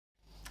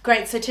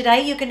Great, so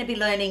today you're going to be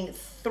learning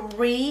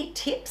 3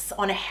 tips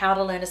on how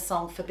to learn a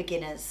song for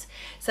beginners.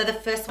 So the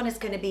first one is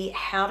going to be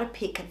how to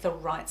pick the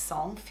right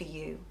song for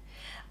you.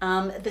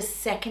 The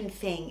second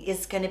thing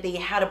is going to be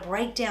how to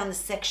break down the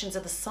sections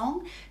of the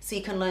song so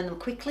you can learn them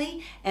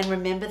quickly and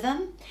remember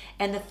them.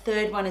 And the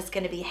third one is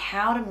going to be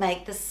how to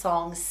make the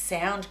song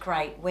sound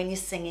great when you're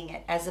singing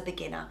it as a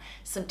beginner.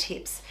 Some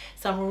tips.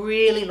 So I'm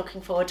really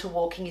looking forward to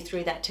walking you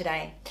through that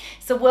today.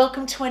 So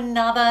welcome to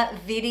another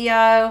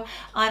video.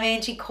 I'm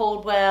Angie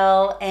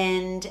Caldwell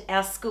and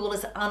our school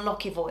is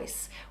Unlock Your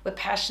Voice. We're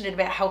passionate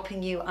about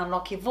helping you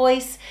unlock your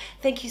voice.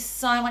 Thank you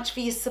so much for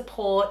your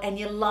support and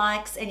your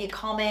likes and your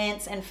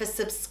comments and for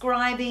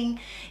subscribing.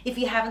 If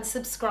you haven't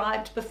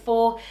subscribed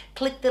before,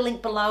 click the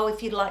link below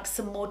if you'd like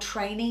some more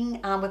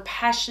training. We're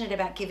passionate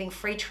about giving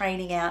free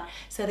training out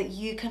so that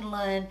you can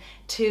learn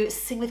to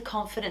sing with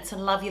confidence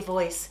and love your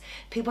voice.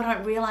 People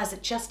don't realize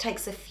it just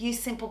takes a few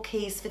simple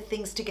keys for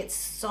things to get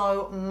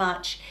so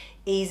much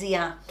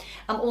easier.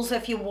 Also,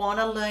 if you want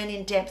to learn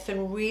in depth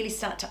and really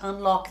start to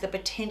unlock the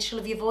potential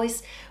of your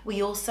voice,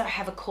 we also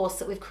have a course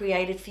that we've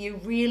created for you,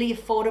 really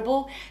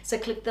affordable. So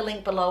click the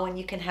link below and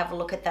you can have a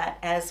look at that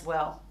as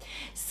well.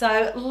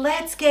 So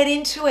let's get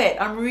into it.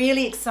 I'm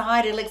really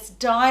excited. Let's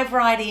dive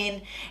right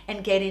in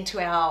and get into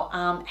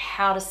our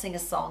how to sing a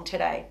song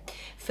today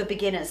for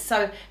beginners.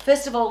 So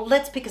first of all,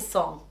 let's pick a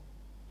song.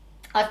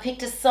 I've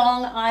picked a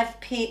song. I've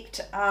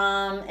picked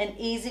an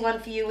easy one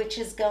for you, which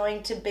is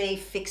going to be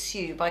Fix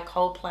You by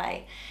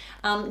Coldplay.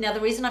 Now, the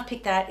reason I've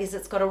picked that is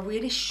it's got a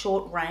really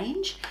short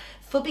range.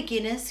 For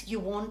beginners, you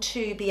want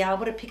to be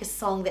able to pick a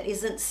song that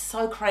isn't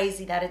so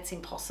crazy that it's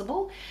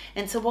impossible.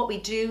 And so what we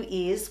do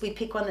is we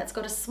pick one that's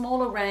got a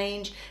smaller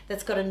range,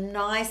 that's got a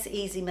nice,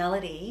 easy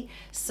melody,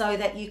 so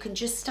that you can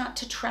just start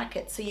to track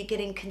it. So you're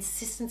getting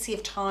consistency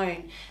of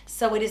tone.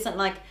 So it isn't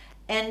like,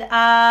 and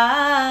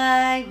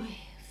I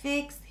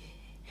fix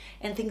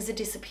and things are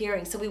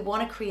disappearing. So we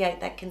want to create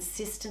that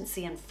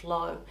consistency and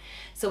flow.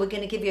 So we're going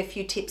to give you a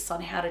few tips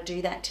on how to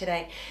do that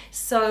today.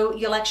 So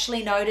you'll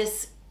actually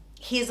notice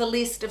here's a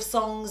list of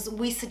songs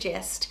we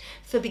suggest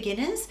for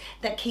beginners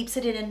that keeps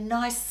it in a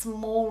nice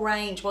small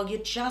range while you're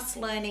just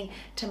learning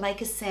to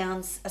make a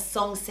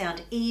song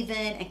sound even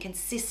and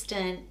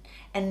consistent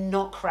and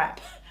not crap.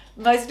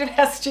 Most of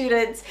our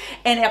students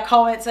and our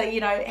comments are,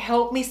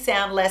 help me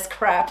sound less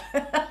crap.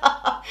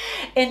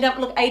 And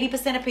look,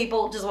 80% of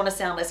people just want to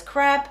sound less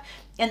crap.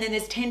 And then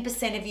there's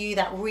 10% of you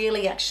that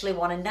really actually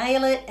want to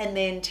nail it. And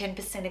then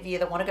 10% of you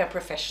that want to go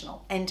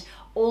professional. And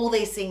all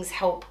these things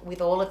help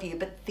with all of you.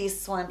 But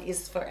this one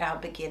is for our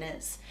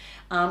beginners.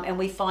 And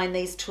we find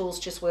these tools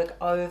just work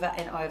over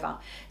and over.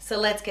 So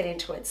let's get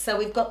into it. So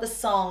we've got the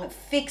song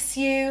Fix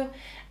You.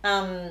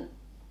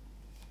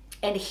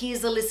 And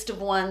here's a list of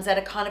ones that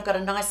are kind of got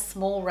a nice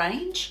small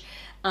range.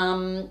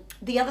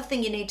 The other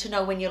thing you need to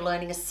know when you're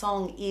learning a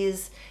song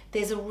is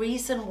there's a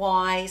reason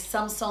why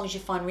some songs you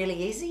find really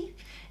easy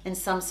and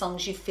some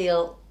songs you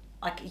feel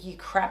like you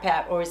crap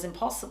out or is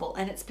impossible.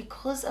 And it's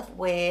because of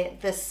where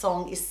the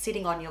song is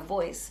sitting on your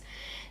voice.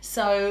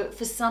 So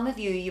for some of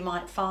you, you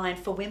might find,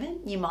 for women,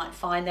 you might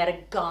find that a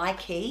guy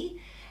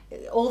key,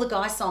 all the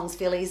guy songs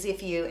feel easier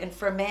for you, and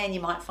for a man you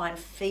might find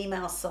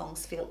female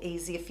songs feel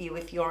easier for you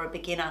if you're a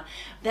beginner.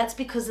 That's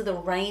because of the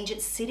range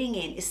it's sitting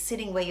in is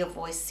sitting where your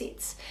voice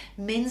sits.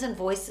 Women's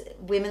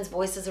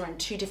voices are in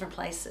 2 different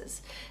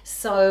places,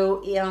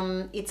 so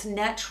it's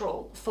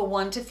natural for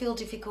one to feel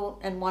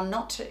difficult and one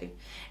not to.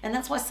 And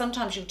that's why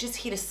sometimes you'll just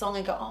hit a song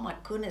and go, oh my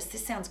goodness,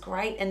 this sounds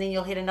great, and then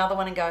you'll hit another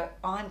one and go,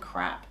 I'm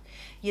crap.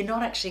 You're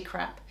not actually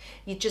crap.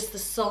 You're just the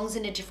song's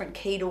in a different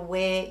key to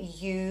where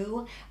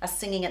you are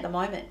singing at the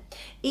moment.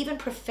 Even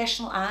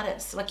professional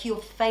artists, like your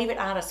favorite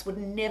artist, would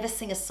never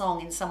sing a song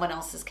in someone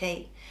else's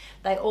key.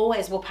 They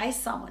always will pay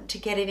someone to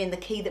get it in the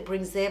key that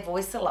brings their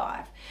voice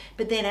alive.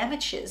 But then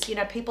amateurs,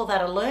 people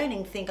that are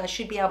learning think I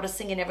should be able to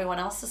sing in everyone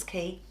else's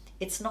key.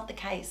 It's not the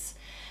case.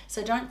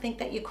 So don't think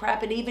that you're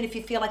crap. And even if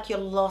you feel like you're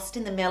lost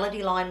in the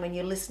melody line when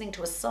you're listening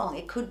to a song,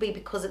 it could be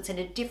because it's in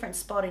a different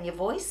spot in your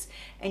voice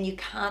and you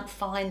can't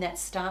find that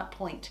start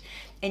point.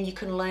 And you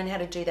can learn how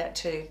to do that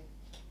too.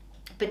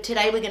 But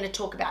today we're going to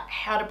talk about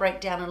how to break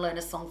down and learn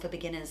a song for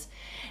beginners.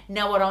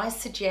 Now what I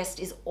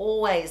suggest is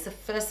always the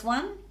first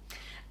one,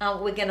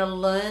 we're going to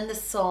learn the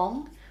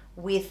song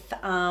with,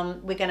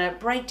 we're going to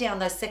break down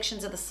those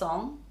sections of the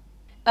song.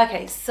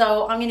 Okay,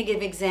 so I'm going to give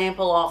an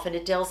example of an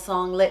Adele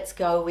song. Let's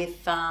go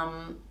with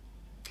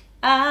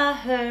I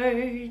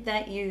heard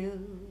that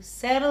you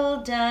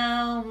settled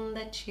down,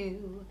 that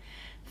you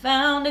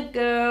found a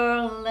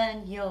girl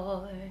and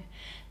you're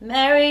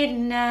married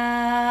now.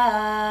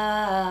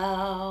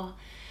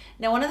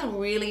 Now, one of the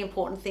really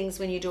important things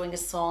when you're doing a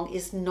song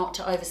is not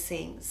to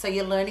oversing. So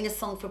you're learning a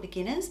song for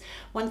beginners.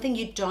 One thing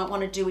you don't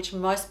want to do, which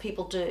most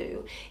people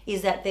do,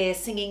 is that they're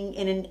singing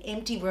in an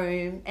empty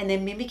room and they're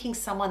mimicking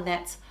someone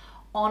that's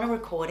on a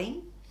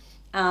recording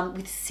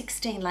with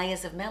 16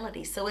 layers of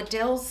melody. So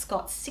Adele's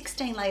got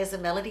 16 layers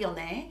of melody on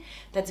there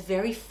that's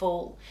very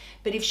full.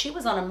 But if she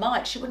was on a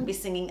mic, she wouldn't be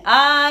singing,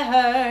 I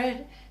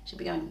heard. She'd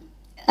be going,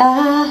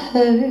 I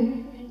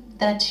heard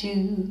that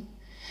you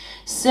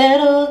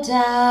settle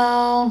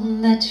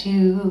down, that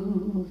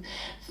you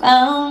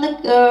found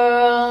a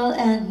girl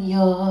and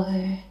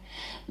you're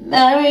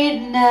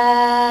married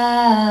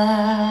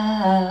now.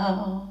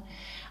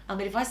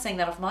 But if I sing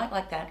that off mic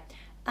like that,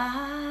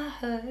 I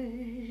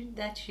heard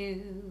that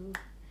you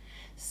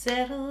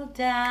settle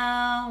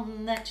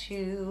down, that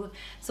you...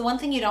 So one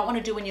thing you don't want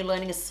to do when you're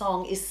learning a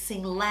song is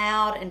sing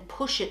loud and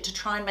push it to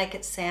try and make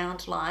it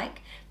sound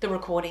like the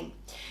recording.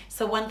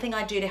 So one thing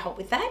I do to help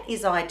with that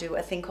is I do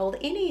a thing called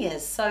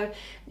in-ears. So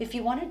if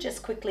you want to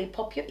just quickly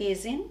pop your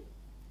ears in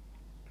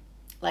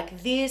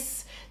like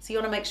this, so you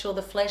want to make sure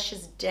the flesh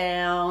is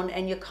down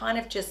and you're kind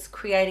of just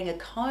creating a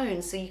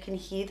cone so you can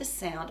hear the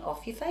sound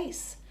off your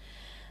face.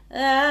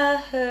 I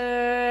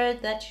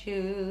heard that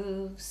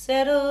you've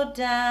settled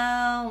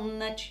down,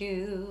 that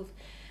you've...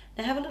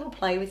 Now have a little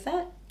play with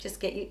that. Just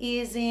get your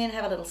ears in,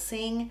 have a little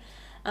sing.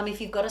 If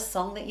you've got a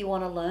song that you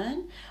want to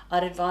learn,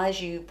 I'd advise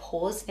you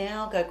pause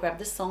now, go grab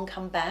the song,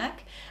 come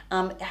back.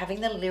 Having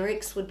the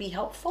lyrics would be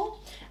helpful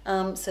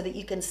so that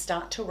you can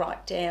start to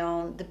write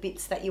down the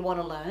bits that you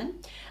want to learn.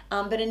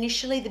 But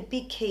initially the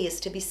big key is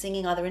to be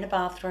singing either in a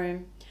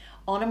bathroom,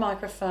 on a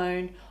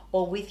microphone,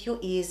 or with your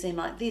ears in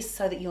like this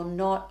so that you're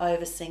not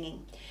over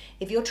singing.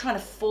 If you're trying to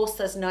force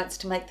those notes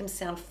to make them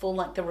sound full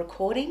like the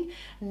recording,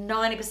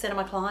 90% of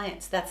my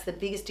clients, that's the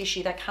biggest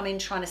issue. They come in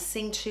trying to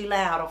sing too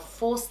loud or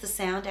force the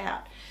sound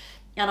out.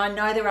 And I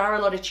know there are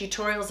a lot of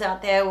tutorials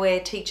out there where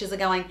teachers are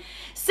going,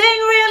 sing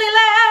really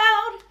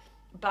loud.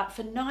 But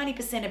for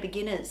 90% of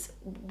beginners,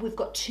 we've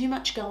got too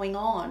much going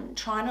on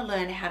trying to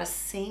learn how to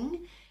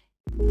sing.